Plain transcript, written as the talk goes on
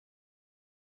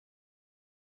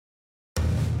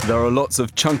There are lots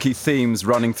of chunky themes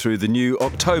running through the new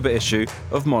October issue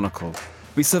of Monocle.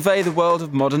 We survey the world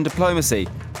of modern diplomacy.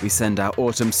 We send our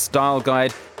autumn style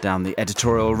guide down the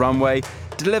editorial runway,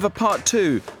 deliver part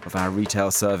 2 of our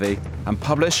retail survey, and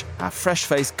publish our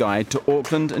fresh-faced guide to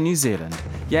Auckland and New Zealand.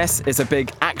 Yes, it's a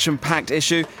big action-packed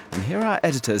issue, and here are our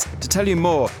editors to tell you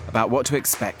more about what to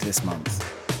expect this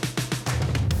month.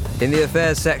 In the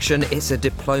affairs section, it's a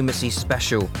diplomacy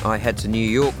special. I head to New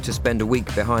York to spend a week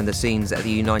behind the scenes at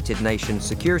the United Nations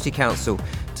Security Council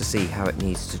to see how it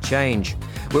needs to change.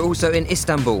 We're also in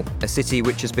Istanbul, a city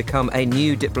which has become a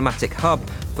new diplomatic hub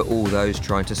for all those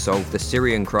trying to solve the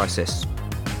Syrian crisis.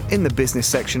 In the business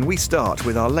section, we start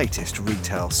with our latest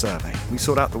retail survey. We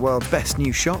sort out the world's best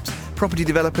new shops, property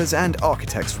developers and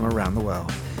architects from around the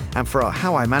world. And for our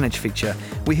How I Manage feature,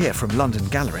 we hear from London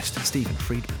gallerist Stephen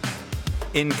Friedman.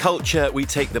 In culture, we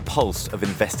take the pulse of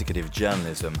investigative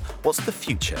journalism. What's the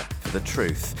future for the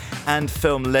truth? And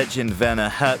film legend Werner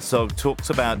Herzog talks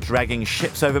about dragging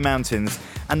ships over mountains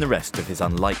and the rest of his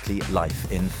unlikely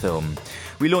life in film.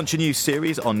 We launch a new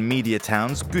series on media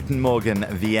towns, Guten Morgen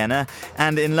Vienna,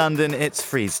 and in London it's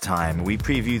Freeze Time. We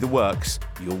preview the works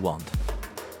you'll want.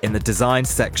 In the design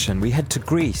section, we head to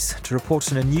Greece to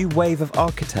report on a new wave of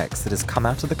architects that has come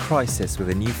out of the crisis with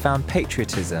a newfound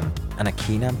patriotism and a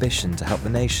keen ambition to help the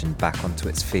nation back onto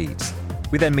its feet.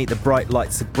 We then meet the bright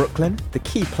lights of Brooklyn, the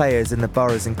key players in the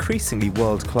borough's increasingly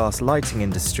world-class lighting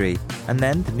industry, and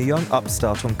then the new young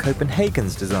upstart on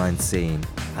Copenhagen's design scene.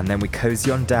 And then we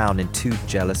cozy on down in 2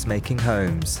 jealous-making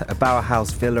homes, a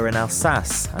Bauhaus villa in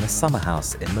Alsace and a summer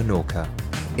house in Menorca.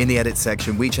 In the edit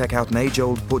section, we check out an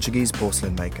age-old Portuguese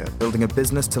porcelain maker building a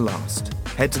business to last.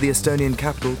 Head to the Estonian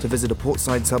capital to visit a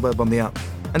portside suburb on the up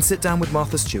and sit down with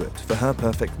Martha Stewart for her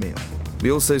perfect meal.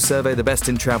 We also survey the best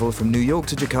in travel from New York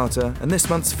to Jakarta and this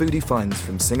month's foodie finds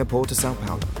from Singapore to Sao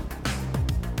Paulo.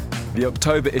 The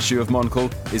October issue of Monocle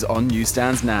is on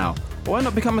newsstands now. Why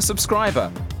not become a subscriber?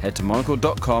 Head to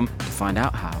monocle.com to find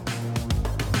out how.